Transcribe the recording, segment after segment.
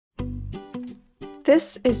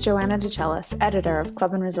This is Joanna DeCellis, editor of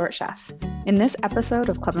Club and Resort Chef. In this episode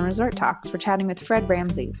of Club and Resort Talks, we're chatting with Fred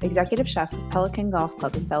Ramsey, executive chef of Pelican Golf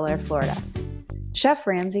Club in Bel Air, Florida. Chef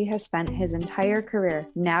Ramsey has spent his entire career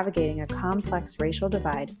navigating a complex racial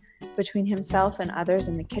divide between himself and others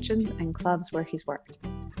in the kitchens and clubs where he's worked.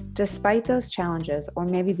 Despite those challenges, or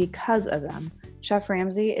maybe because of them, Chef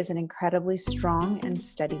Ramsey is an incredibly strong and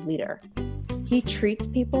steady leader. He treats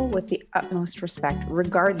people with the utmost respect,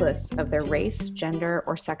 regardless of their race, gender,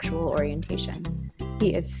 or sexual orientation.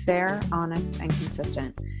 He is fair, honest, and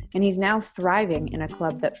consistent, and he's now thriving in a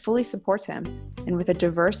club that fully supports him, and with a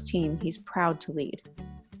diverse team he's proud to lead.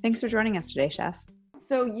 Thanks for joining us today, Chef.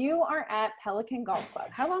 So you are at Pelican Golf Club.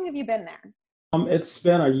 How long have you been there? It's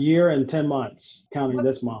been a year and 10 months, counting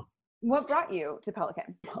this month. What brought you to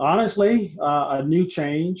Pelican? Honestly, a new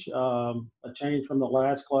change, a change from the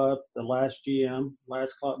last club, the last GM,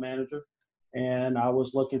 last club manager, and I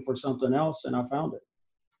was looking for something else, and I found it.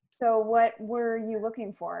 So what were you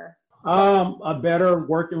looking for? A better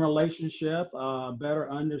working relationship, a better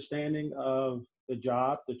understanding of the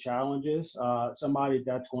job, the challenges, somebody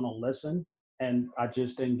that's going to listen, and I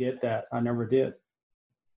just didn't get that. I never did.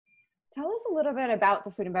 Tell us a little bit about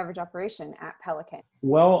the food and beverage operation at Pelican.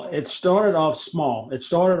 Well, it started off small. It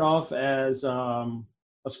started off as a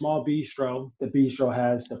small bistro. The bistro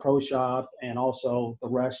has the pro shop and also the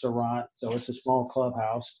restaurant. So it's a small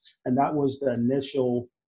clubhouse. And that was the initial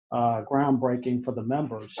groundbreaking for the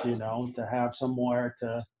members, to have somewhere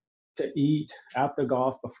to eat after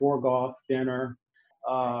golf, before golf, dinner.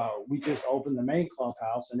 We just opened the main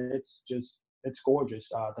clubhouse and it's gorgeous.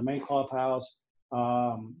 The main clubhouse,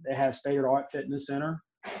 it has state-of-the-art fitness center,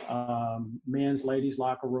 men's, ladies'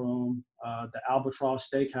 locker room. The Albatross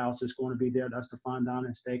Steakhouse is going to be there. That's the fine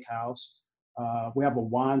dining steakhouse. We have a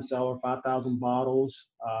wine cellar, 5,000 bottles,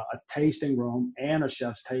 a tasting room, and a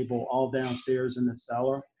chef's table all downstairs in the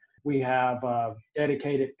cellar. We have a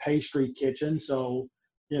dedicated pastry kitchen, so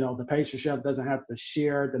the pastry chef doesn't have to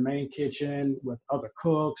share the main kitchen with other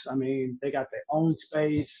cooks. I mean, they got their own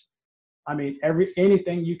space. I mean,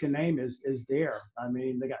 anything you can name is there. I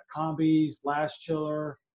mean, they got combis, blast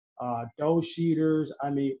chiller, dough sheeters.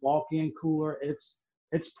 I mean, walk-in cooler.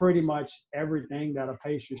 It's pretty much everything that a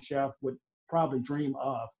pastry chef would probably dream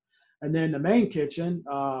of. And then the main kitchen,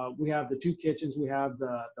 we have the two kitchens. We have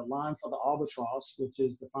the line for the Albatross, which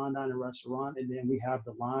is the fine dining restaurant, and then we have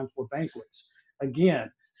the line for banquets.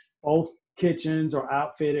 Again, both kitchens are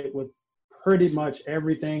outfitted with pretty much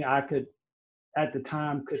everything I could at the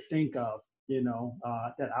time could think of,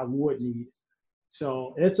 that I would need.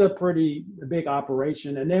 So it's a pretty big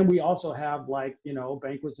operation. And then we also have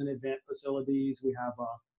banquets and event facilities. We have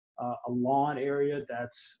a lawn area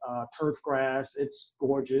that's turf grass. It's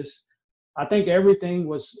gorgeous. I think everything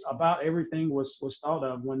was thought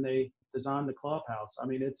of when they designed the clubhouse. I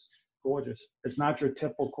mean, it's gorgeous. It's not your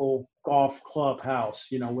typical golf clubhouse,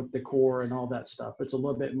 with decor and all that stuff. It's a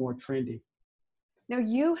little bit more trendy. Now,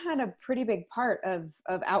 you had a pretty big part of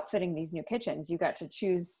outfitting these new kitchens. You got to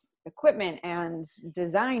choose equipment and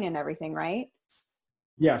design and everything, right?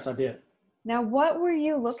 Yes, I did. Now, what were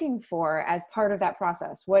you looking for as part of that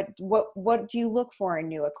process? What do you look for in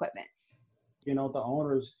new equipment? The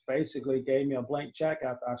owners basically gave me a blank check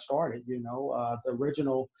after I started. The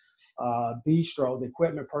original bistro, the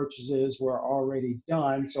equipment purchases were already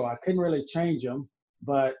done, so I couldn't really change them.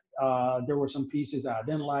 But there were some pieces that I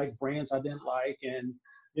didn't like, brands I didn't like. And,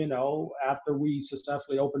 after we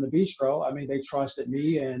successfully opened the bistro, I mean, they trusted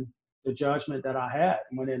me and the judgment that I had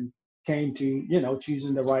when it came to,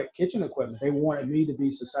 choosing the right kitchen equipment. They wanted me to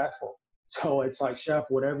be successful. So it's like, chef,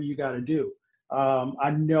 whatever you got to do. I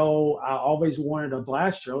know I always wanted a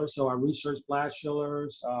blast chiller, so I researched blast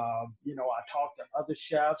chillers. I talked to other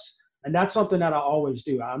chefs. And that's something that I always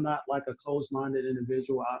do. I'm not like a closed-minded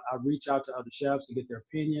individual. I reach out to other chefs to get their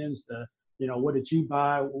opinions. What did you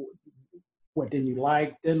buy? What didn't you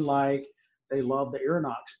like? Didn't like? They love the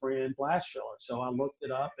Aeronox brand blast chiller. So I looked it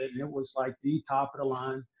up, and it was like the top of the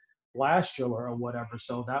line blast chiller or whatever.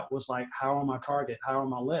 So that was like, how on my target? How on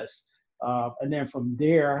my list? And then from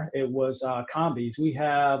there, it was combis. We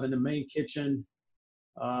have in the main kitchen,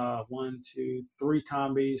 1, 2, 3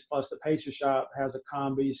 combis, plus the pastry shop has a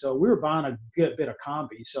combi. So we were buying a good bit of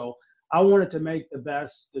combi. So I wanted to make the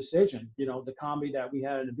best decision. The combi that we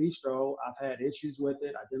had in the bistro, I've had issues with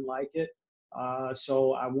it. I didn't like it.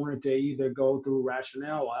 So I wanted to either go through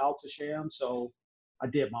Rationale or Alto-Shaam. So I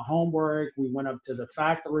did my homework. We went up to the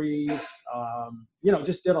factories,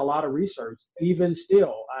 just did a lot of research. Even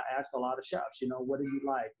still, I asked a lot of chefs, what do you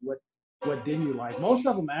like? What didn't you like? Most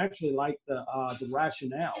of them actually liked the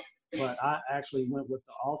Rationale, but I actually went with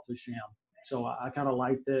the Alto-Shaam. So I kind of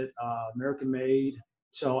liked it, American made.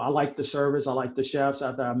 So I liked the service. I liked the chefs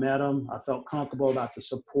after I met them. I felt comfortable about the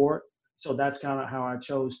support. So that's kind of how I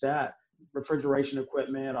chose that. Refrigeration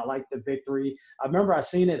equipment. I like the Victory. I remember I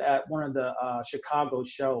seen it at one of the Chicago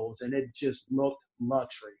shows, and it just looked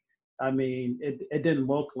luxury. I mean, it didn't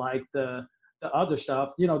look like the other stuff,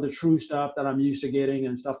 the true stuff that I'm used to getting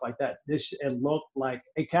and stuff like that. It looked like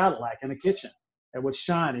a Cadillac in a kitchen. It was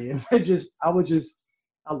shiny.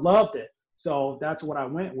 I loved it. So that's what I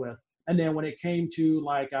went with. And then when it came to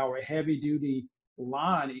like our heavy duty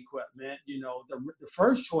line equipment, the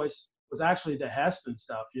first choice was actually the Heston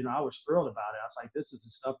stuff. I was thrilled about it. I was like, this is the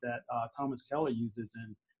stuff that Thomas Kelly uses,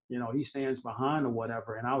 and he stands behind or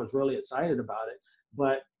whatever. And I was really excited about it.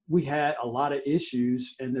 But we had a lot of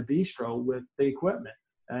issues in the bistro with the equipment,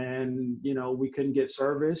 and we couldn't get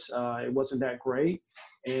service. It wasn't that great,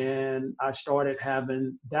 and I started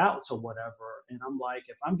having doubts or whatever. And I'm like,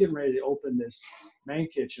 if I'm getting ready to open this main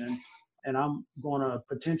kitchen and I'm going to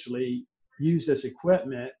potentially use this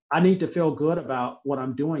equipment, I need to feel good about what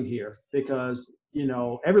I'm doing here, because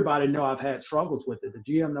everybody know I've had struggles with it. The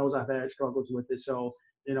GM knows I've had struggles with it. So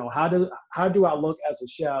how do I look as a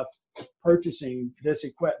chef purchasing this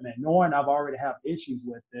equipment, knowing I've already have issues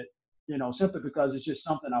with it, simply because it's just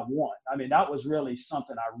something I want. I mean, that was really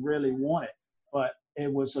something I really wanted, but it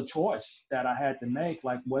was a choice that I had to make.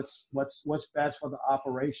 Like, what's best for the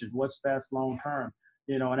operation? What's best long term?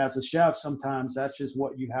 And as a chef, sometimes that's just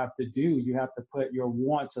what you have to do. You have to put your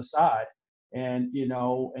wants aside, and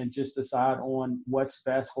and just decide on what's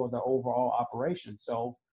best for the overall operation.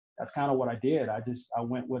 So that's kind of what I did. I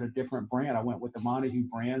went with a different brand. I went with the Montague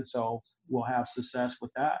brand. So we'll have success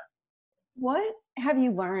with that. What have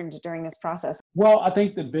you learned during this process? Well, I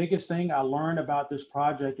think the biggest thing I learned about this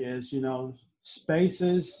project is,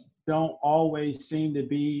 spaces don't always seem to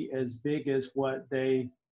be as big as what they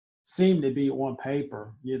seem to be on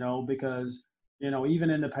paper, because,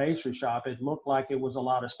 even in the pastry shop, it looked like it was a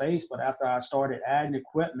lot of space. But after I started adding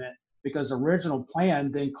equipment, because the original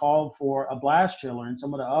plan then called for a blast chiller and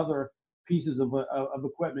some of the other pieces of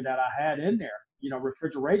equipment that I had in there,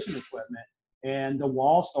 refrigeration equipment, and the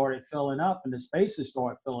wall started filling up and the spaces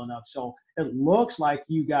started filling up. So it looks like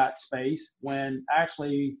you got space when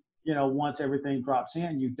actually, once everything drops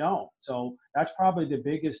in, you don't. So that's probably the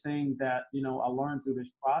biggest thing that, I learned through this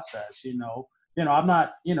process. I'm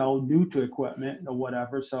not, new to equipment or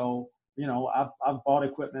whatever. So I've bought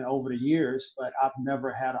equipment over the years, but I've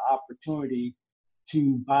never had an opportunity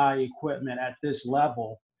to buy equipment at this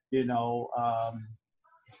level,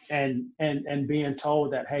 and being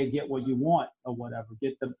told that, hey, get what you want or whatever.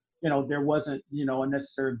 There wasn't, a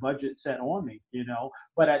necessary budget set on me,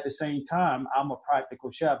 but at the same time, I'm a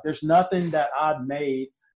practical chef. There's nothing that I've made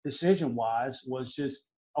decision-wise was just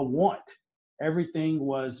a want. Everything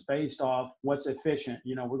was based off what's efficient.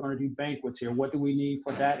 We're going to do banquets here. What do we need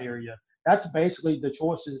for that area? That's basically the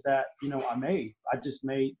choices that, I made. I just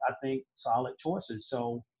made, I think, solid choices.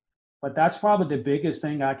 So, but that's probably the biggest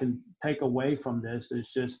thing I can take away from this is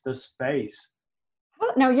just the space.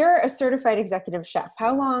 Well, now you're a certified executive chef.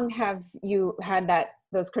 How long have you had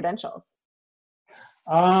those credentials?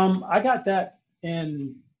 I got that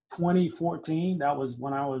in 2014. That was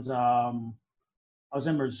when I was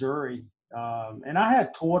in Missouri. And I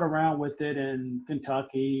had toured around with it in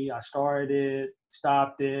Kentucky. I started it,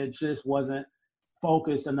 stopped it, just wasn't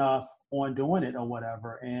focused enough on doing it or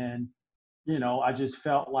whatever. And, I just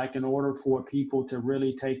felt like in order for people to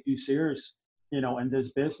really take you serious, in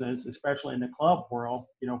this business, especially in the club world,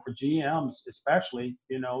 for GMs especially,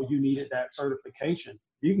 you needed that certification.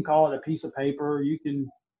 You can call it a piece of paper, you can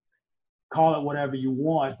call it whatever you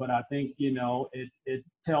want, but I think, it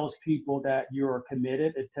tells people that you're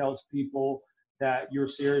committed. It tells people that you're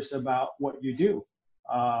serious about what you do,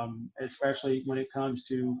 especially when it comes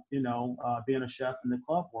to, being a chef in the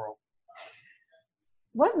club world.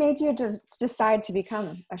 What made you decide to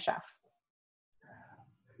become a chef?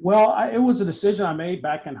 Well, it was a decision I made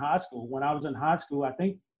back in high school. When I was in high school, I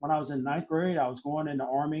think when I was in ninth grade, I was going in the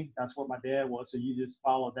Army. That's what my dad was. So you just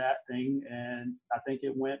follow that thing. And I think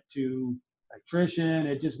it went to electrician.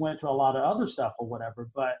 It just went to a lot of other stuff or whatever.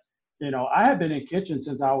 But, I had been in kitchen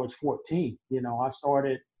since I was 14. I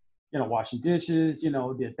started, washing dishes,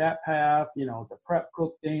 did that path, the prep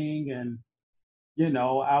cook thing. And,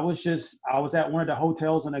 I was at one of the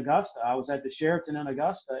hotels in Augusta. I was at the Sheraton in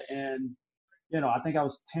Augusta. And I think I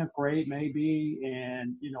was 10th grade maybe.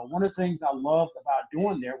 And, one of the things I loved about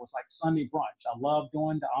doing there was like Sunday brunch. I loved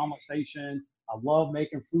doing the omelet station. I loved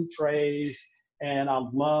making fruit trays, and I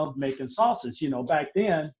loved making sauces. Back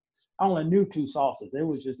then I only knew two sauces. It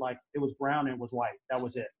was just like, it was brown and it was white. That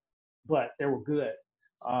was it. But they were good.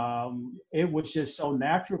 it was just so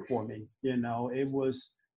natural for me. It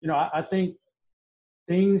was, I think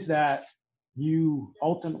things that you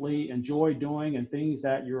ultimately enjoy doing and things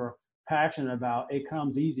that you're passionate about, it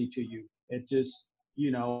comes easy to you. It just,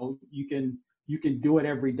 you can do it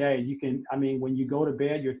every day. I mean, when you go to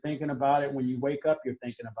bed, you're thinking about it. When you wake up, you're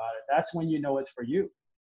thinking about it. That's when you know it's for you.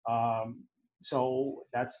 Um, so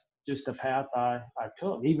that's just the path I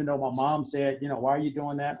took, even though my mom said, why are you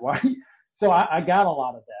doing that? Why? So I got a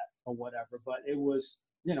lot of that or whatever, but it was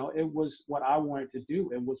what I wanted to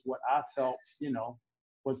do. It was what I felt,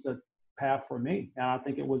 was the path for me. And I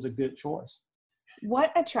think it was a good choice.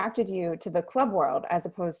 What attracted you to the club world as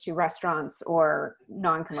opposed to restaurants or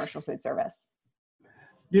non-commercial food service?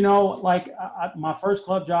 Like my first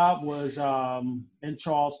club job was in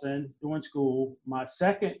Charleston doing school. My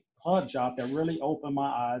second club job that really opened my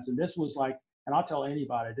eyes, and this was like, and I'll tell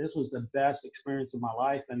anybody, this was the best experience of my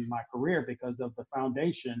life and my career because of the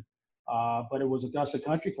foundation. But it was Augusta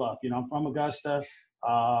Country Club. I'm from Augusta.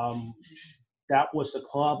 Um, that was the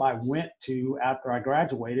club I went to after I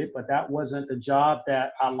graduated, but that wasn't the job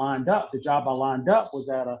that I lined up. The job I lined up was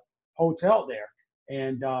at a hotel there.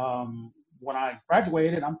 And when I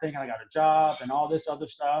graduated, I'm thinking I got a job and all this other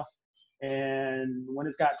stuff. And when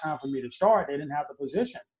it's got time for me to start, they didn't have the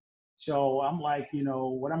position. So I'm like,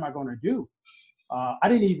 what am I going to do? I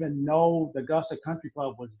didn't even know the Augusta Country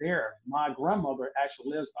Club was there. My grandmother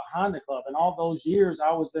actually lives behind the club. And all those years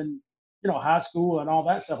I was in, high school and all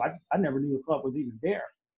that stuff, I never knew the club was even there.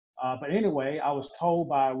 But anyway, I was told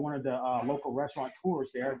by one of the local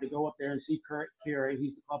restaurateurs there to go up there and see Kurt Carey.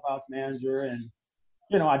 He's the clubhouse manager. And,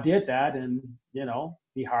 I did that. And,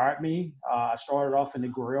 he hired me. I started off in the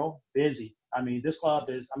grill, busy. I mean,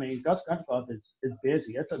 Augusta Country Club is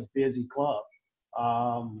busy. It's a busy club.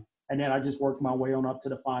 And then I just worked my way on up to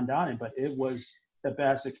the fine dining. But it was the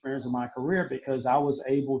best experience of my career because I was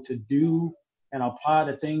able to do and apply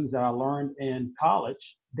the things that I learned in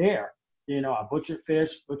college there. I butchered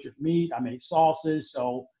fish, butchered meat, I made sauces.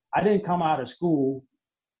 So I didn't come out of school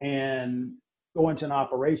and go into an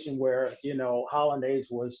operation where, hollandaise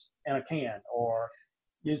was in a can or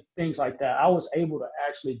things like that. I was able to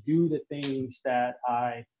actually do the things that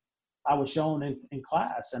I was shown in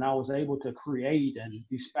class, and I was able to create and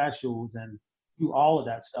do specials and do all of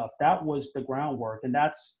that stuff. That was the groundwork, and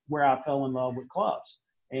that's where I fell in love with clubs.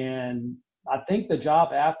 And I think the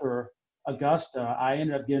job after Augusta, I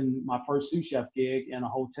ended up getting my first sous chef gig in a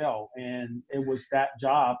hotel, and it was that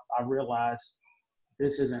job I realized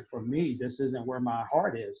this isn't for me. This isn't where my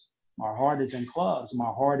heart is. My heart is in clubs. My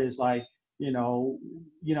heart is like,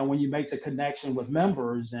 when you make the connection with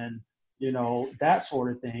members and that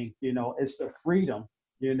sort of thing, it's the freedom,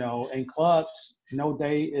 in clubs, no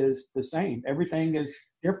day is the same. Everything is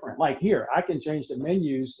different. Like here, I can change the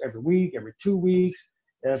menus every week, every 2 weeks.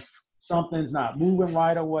 If something's not moving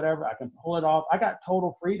right or whatever, I can pull it off. I got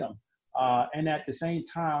total freedom. And at the same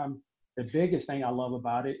time, the biggest thing I love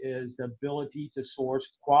about it is the ability to source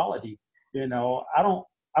quality. I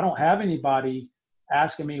don't have anybody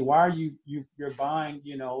asking me, why are you're buying,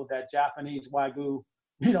 that Japanese Wagyu,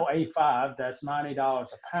 A5 that's $90 a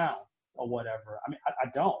pound or whatever. I mean, I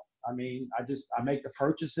don't. I mean, I make the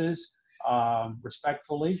purchases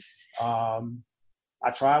respectfully. I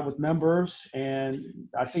try with members and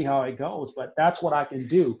I see how it goes, but that's what I can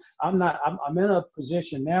do. I'm in a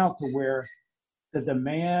position now to where the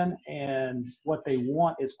demand and what they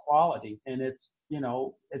want is quality, and it's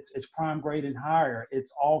prime grade and higher.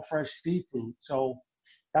 It's all fresh seafood. So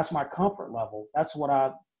that's my comfort level. That's what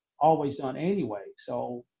I've always done anyway.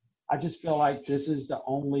 So I just feel like this is the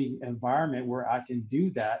only environment where I can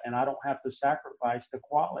do that and I don't have to sacrifice the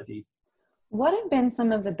quality. What have been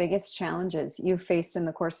some of the biggest challenges you've faced in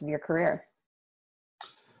the course of your career?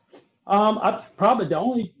 Probably the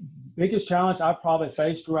only biggest challenge I've probably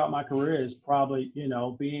faced throughout my career is probably,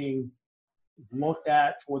 being looked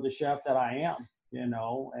at for the chef that I am,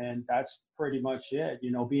 and that's pretty much it,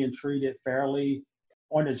 being treated fairly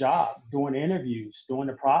on the job, doing interviews, doing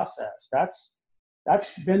the process. That's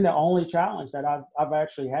been the only challenge that I've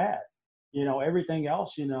actually had. Everything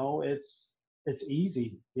else, it's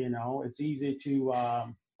easy, it's easy to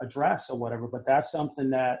address or whatever, but that's something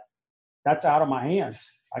that's out of my hands.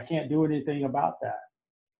 I can't do anything about that.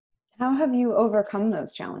 How have you overcome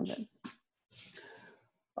those challenges?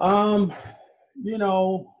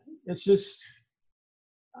 It's just,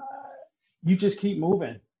 you just keep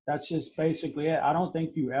moving. That's just basically it. I don't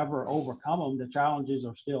think you ever overcome them. The challenges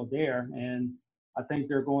are still there, and I think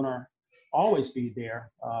they're going to always be there.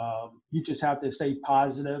 You just have to stay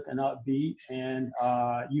positive and upbeat, and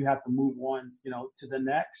you have to move on, to the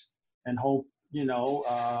next and hope,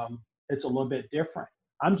 it's a little bit different.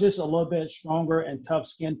 I'm just a little bit stronger and tough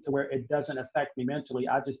skinned to where it doesn't affect me mentally.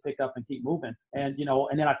 I just pick up and keep moving. And,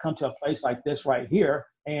 and then I come to a place like this right here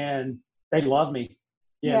and they love me,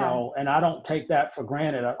 and I don't take that for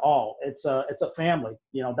granted at all. It's a family,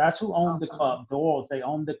 that's who owned the club. Doyle's, they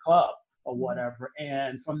own the club or whatever.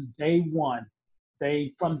 And from day one,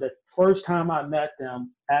 from the first time I met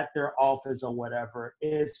them at their office or whatever,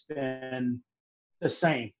 it's been the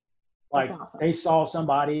same. Like they saw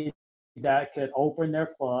somebody that could open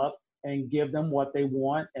their club and give them what they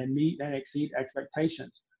want and meet and exceed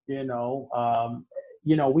expectations. We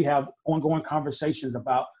have ongoing conversations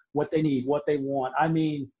about what they need, what they want. I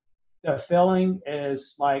mean, the feeling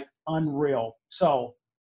is like unreal. So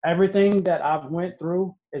everything that I've went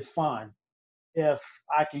through is fine if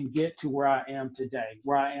I can get to where I am today,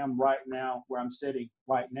 where I am right now, where I'm sitting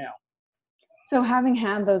right now. So having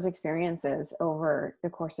had those experiences over the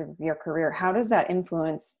course of your career, how does that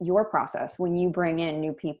influence your process when you bring in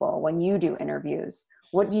new people, when you do interviews?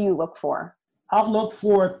 What do you look for? I look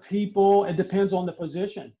for people, it depends on the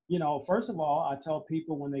position. First of all, I tell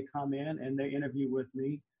people when they come in and they interview with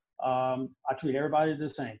me, I treat everybody the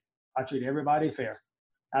same. I treat everybody fair.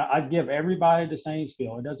 I give everybody the same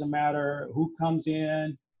spiel. It doesn't matter who comes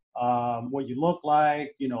in, what you look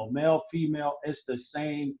like, male, female, it's the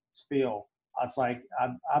same spiel. It's like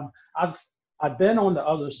I've been on the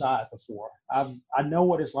other side before. I know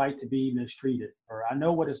what it's like to be mistreated, or I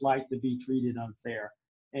know what it's like to be treated unfair.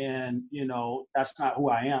 And that's not who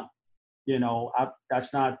I am.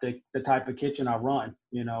 That's not the type of kitchen I run.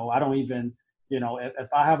 I don't even, if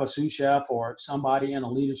I have a sous chef or somebody in a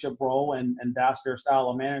leadership role and that's their style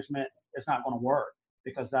of management, it's not going to work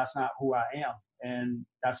because that's not who I am. And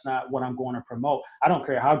that's not what I'm going to promote. I don't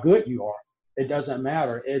care how good you are. It doesn't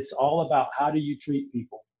matter. It's all about how do you treat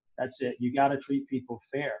people. That's it. You got to treat people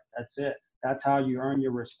fair. That's it. That's how you earn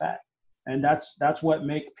your respect. And that's what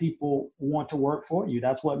make people want to work for you.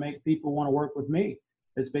 That's what make people want to work with me.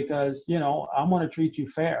 It's because, I'm going to treat you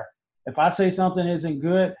fair. If I say something isn't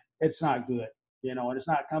good, it's not good, and it's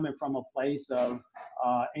not coming from a place of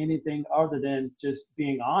anything other than just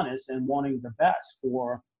being honest and wanting the best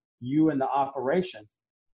for you and the operation.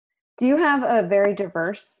 Do you have a very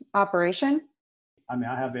diverse operation? I mean,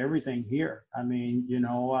 I have everything here. I mean,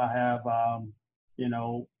 I have,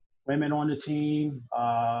 women on the team,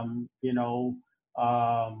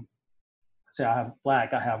 say I have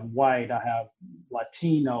Black, I have white, I have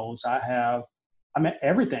Latinos,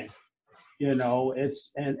 everything,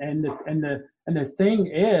 it's, and the thing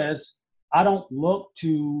is, I don't look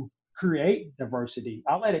to create diversity.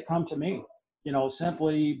 I let it come to me,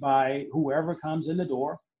 simply by whoever comes in the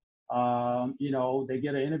door. They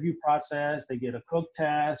get an interview process, they get a cook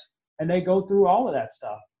test, and they go through all of that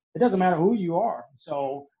stuff. It doesn't matter who you are.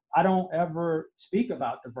 So I don't ever speak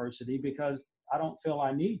about diversity because I don't feel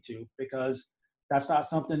I need to, because that's not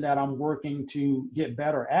something that I'm working to get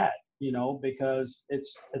better at, because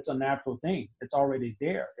it's a natural thing. It's already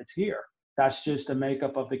there. It's here. That's just the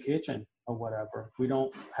makeup of the kitchen or whatever. We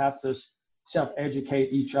don't have to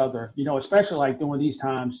self-educate each other, especially like during these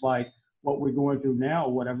times, like what we're going through now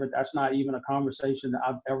or whatever. That's not even a conversation that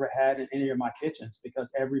I've ever had in any of my kitchens,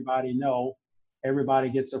 because everybody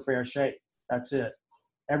gets a fair shake. That's it.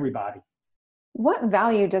 Everybody. What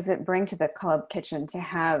value does it bring to the club kitchen to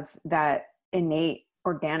have that innate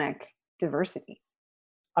organic diversity?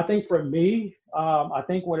 I think for me, I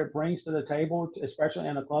think what it brings to the table, especially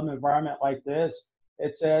in a club environment like this,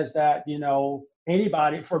 it says that,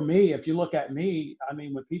 anybody, for me, if you look at me, I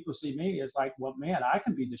mean, when people see me, it's like, well, man, I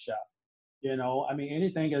can be the chef. I mean,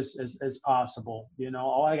 anything is possible.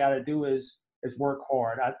 All I got to do is work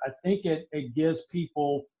hard. I think it gives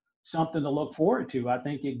people something to look forward to. I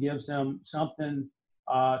think it gives them something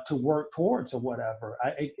to work towards or whatever.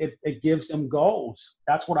 It gives them goals.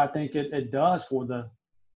 That's what I think it does for the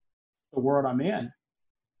world I'm in.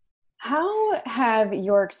 How have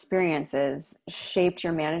your experiences shaped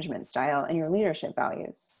your management style and your leadership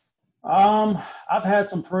values? I've had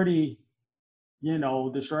some pretty,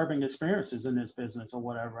 disturbing experiences in this business or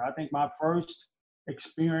whatever. I think my first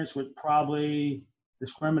experience with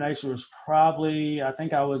discrimination was probably, I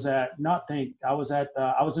was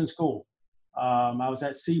in school. I was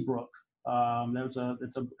at Seabrook.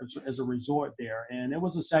 It's a resort there, and it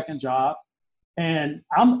was a second job. And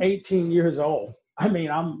I'm 18 years old. I mean,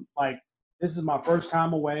 I'm like, this is my first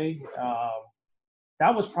time away.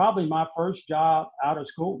 That was probably my first job out of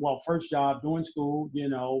school. Well, first job doing school,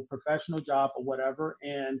 professional job or whatever.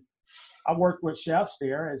 And I worked with chefs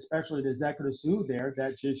there, especially the executive sous there,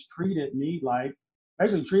 that just treated me like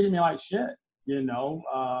shit.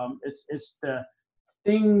 It's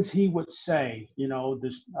things he would say,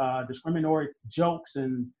 discriminatory jokes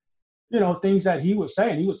and, things that he would say,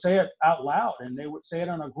 and he would say it out loud, and they would say it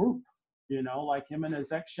in a group, like him and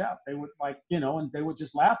his ex-chef. They would and they would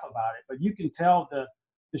just laugh about it. But you can tell the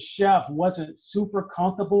chef wasn't super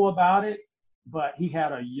comfortable about it, but he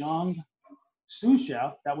had a young sous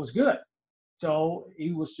chef that was good. So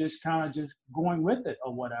he was just kind of just going with it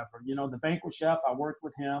or whatever. The banquet chef, I worked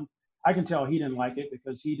with him. I can tell he didn't like it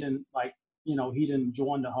because he didn't he didn't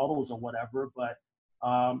join the huddles or whatever. But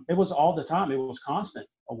it was all the time. It was constant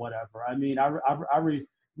or whatever. I mean, I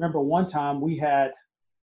remember one time we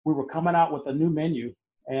were coming out with a new menu,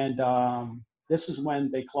 and this is when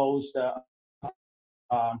they closed the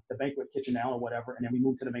banquet kitchen now or whatever, and then we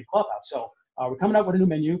moved to the main clubhouse. So we're coming up with a new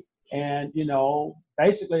menu, and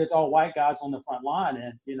basically it's all white guys on the front line,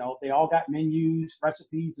 and they all got menus,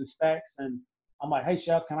 recipes, and specs. And I'm like, hey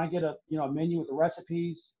chef, can I get a menu with the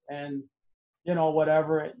recipes and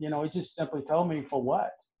whatever? He just simply told me, for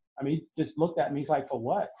what? I mean, he just looked at me. He's like, for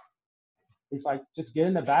what? He's like, just get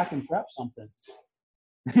in the back and prep something.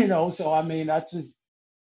 So I mean, that's just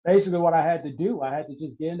basically what I had to do. I had to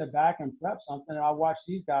just get in the back and prep something, and I watched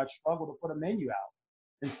these guys struggle to put a menu out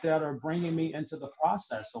instead of bringing me into the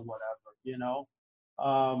process or whatever.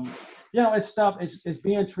 It's stuff. It's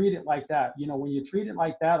being treated like that. When you're treated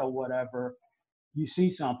like that or whatever, you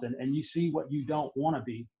see something and you see what you don't want to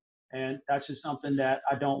be, and that's just something that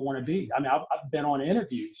I don't want to be. I mean, I've been on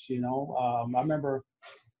interviews. I remember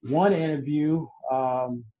one interview.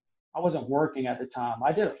 I wasn't working at the time.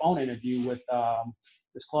 I did a phone interview with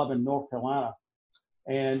this club in North Carolina,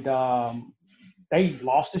 and they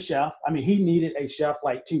lost a chef. I mean, he needed a chef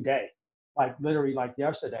like today, like literally like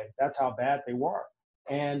yesterday. That's how bad they were.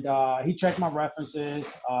 And he checked my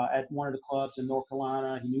references at one of the clubs in North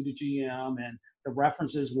Carolina. He knew the GM, and the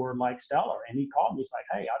references were like stellar. And he called me. He's like,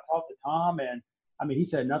 hey, I talked to Tom, and I mean, he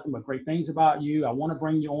said nothing but great things about you. I want to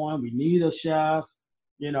bring you on. We need a chef,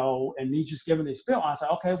 and he's just giving this spiel. I said,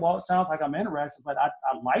 okay, well, it sounds like I'm interested, but I'd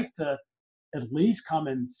like to at least come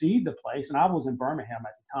and see the place. And I was in Birmingham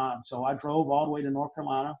at the time. So I drove all the way to North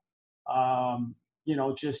Carolina,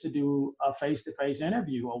 just to do a face-to-face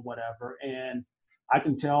interview or whatever. And I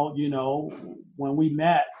can tell, when we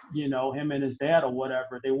met, him and his dad or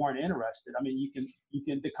whatever, they weren't interested. I mean,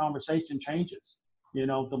 the conversation changes, the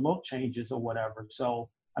look changes or whatever. So,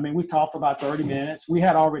 I mean, we talked for about 30 minutes. We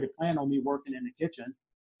had already planned on me working in the kitchen.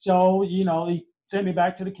 So, he sent me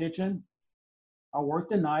back to the kitchen. I worked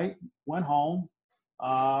the night, went home,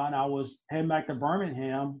 and I was heading back to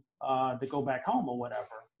Birmingham to go back home or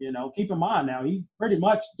whatever. Keep in mind now, he pretty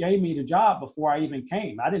much gave me the job before I even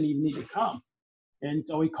came. I didn't even need to come. And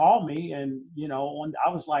so he called me, and I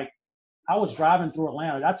was driving through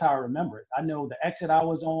Atlanta. That's how I remember it. I know the exit I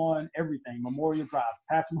was on, everything, Memorial Drive,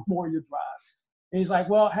 past Memorial Drive. And he's like,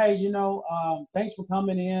 well, hey, thanks for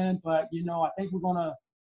coming in, but I think we're gonna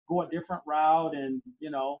go a different route, and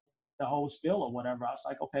the whole spiel or whatever. I was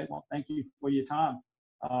like, okay, well, thank you for your time.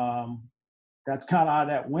 That's kind of how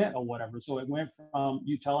that went or whatever. So it went from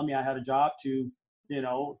you telling me I had a job to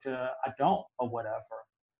I don't or whatever.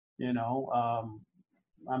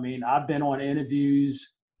 I mean, I've been on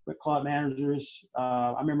interviews with club managers.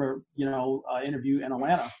 I remember, an interview in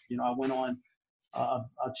Atlanta. I went on a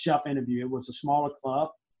chef interview. It was a smaller club.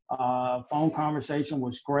 Phone conversation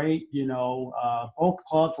was great. Both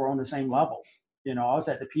clubs were on the same level. I was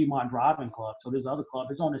at the Piedmont Driving Club, so this other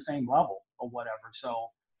club is on the same level or whatever. So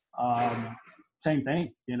same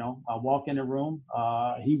thing. I walk in the room.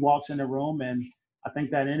 He walks in the room, and I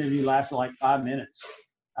think that interview lasted like 5 minutes.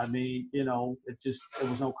 I mean, it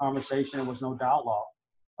was no conversation. There was no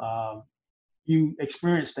dialogue. You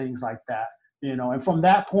experience things like that, and from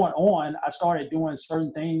that point on, I started doing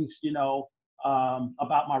certain things,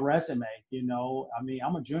 about my resume. I mean,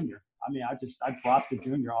 I'm a junior. I mean, I dropped the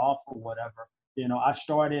junior off or whatever. I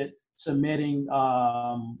started submitting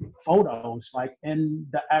photos like in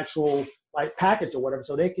the actual like package or whatever,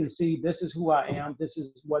 so they can see this is who I am. This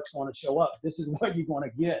is what's going to show up. This is what you're going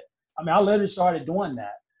to get. I mean, I literally started doing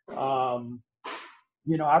that.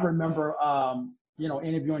 I remember,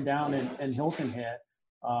 interviewing down in Hilton Head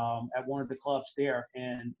at one of the clubs there,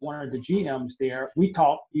 and one of the GMs there, we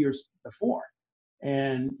talked years before.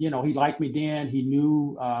 And, he liked me then. He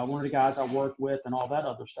knew one of the guys I worked with and all that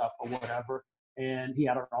other stuff or whatever. And he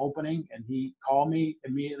had an opening, and he called me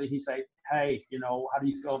immediately. He said, hey, how do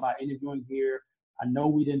you feel about interviewing here? I know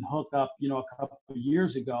we didn't hook up, a couple of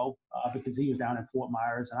years ago because he was down in Fort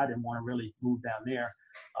Myers, and I didn't want to really move down there.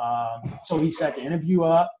 So he set the interview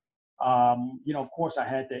up. Of course, I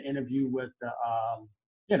had the interview with the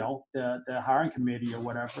hiring committee or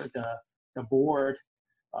whatever, the board.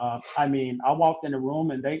 I mean, I walked in the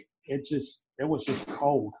room and it was just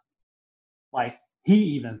cold. Like he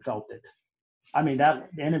even felt it. I mean, the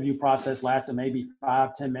interview process lasted maybe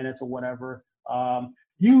 5-10 minutes or whatever.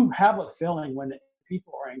 You have a feeling when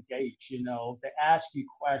people are engaged, they ask you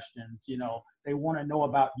questions, they want to know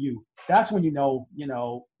about you. That's when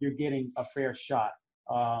you're getting a fair shot.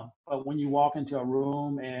 But when you walk into a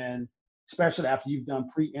room, and especially after you've done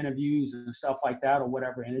pre-interviews and stuff like that or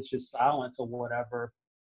whatever, and it's just silence or whatever,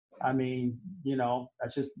 I mean,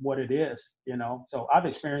 that's just what it is, So I've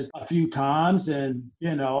experienced a few times, and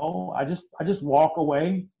I just walk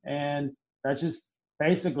away, and that's just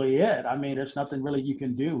basically it. I mean, there's nothing really you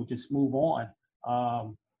can do. Just move on.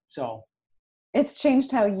 So it's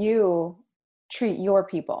changed how you treat your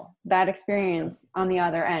people. That experience on the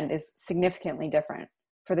other end is significantly different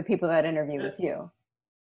for the people that interview with you.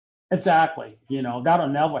 Exactly. That'll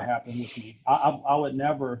never happen with me. I would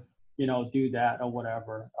never do that or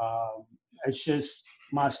whatever. It's just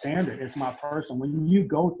my standard. It's my person. When you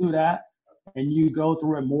go through that and you go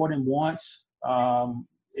through it more than once,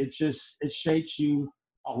 it shapes you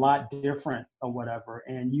a lot different or whatever,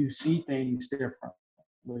 and you see things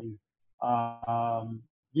differently.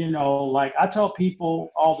 Like I tell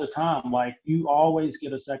people all the time, like you always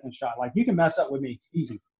get a second shot. Like you can mess up with me,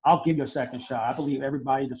 easy. I'll give you a second shot. I believe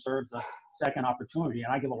everybody deserves a second opportunity,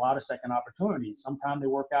 and I give a lot of second opportunities. Sometimes they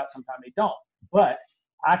work out, sometimes they don't. But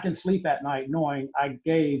I can sleep at night knowing I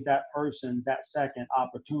gave that person that second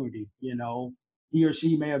opportunity. He or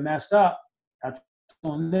she may have messed up. That's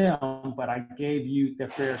on them, but I gave you the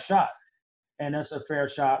fair shot, and that's a fair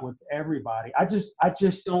shot with everybody. I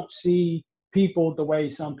just don't see people the way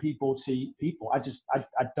some people see people. I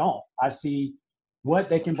don't. I see what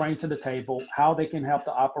they can bring to the table, how they can help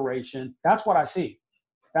the operation. That's what I see.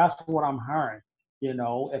 That's what I'm hiring.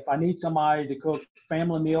 If I need somebody to cook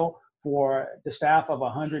family meal for the staff of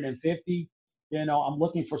 150, I'm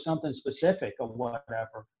looking for something specific or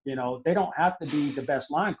whatever. They don't have to be the best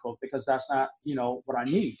line cook, because that's not, what I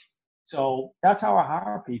need. So that's how I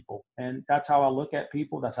hire people, and that's how I look at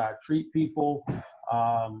people. That's how I treat people.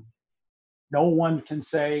 No one can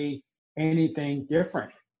say anything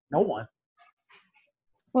different. No one.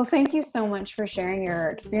 Well, thank you so much for sharing your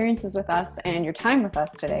experiences with us and your time with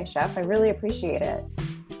us today, Chef. I really appreciate it.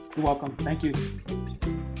 You're welcome. Thank you.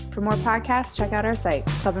 For more podcasts, check out our site,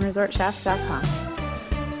 clubandresortchef.com.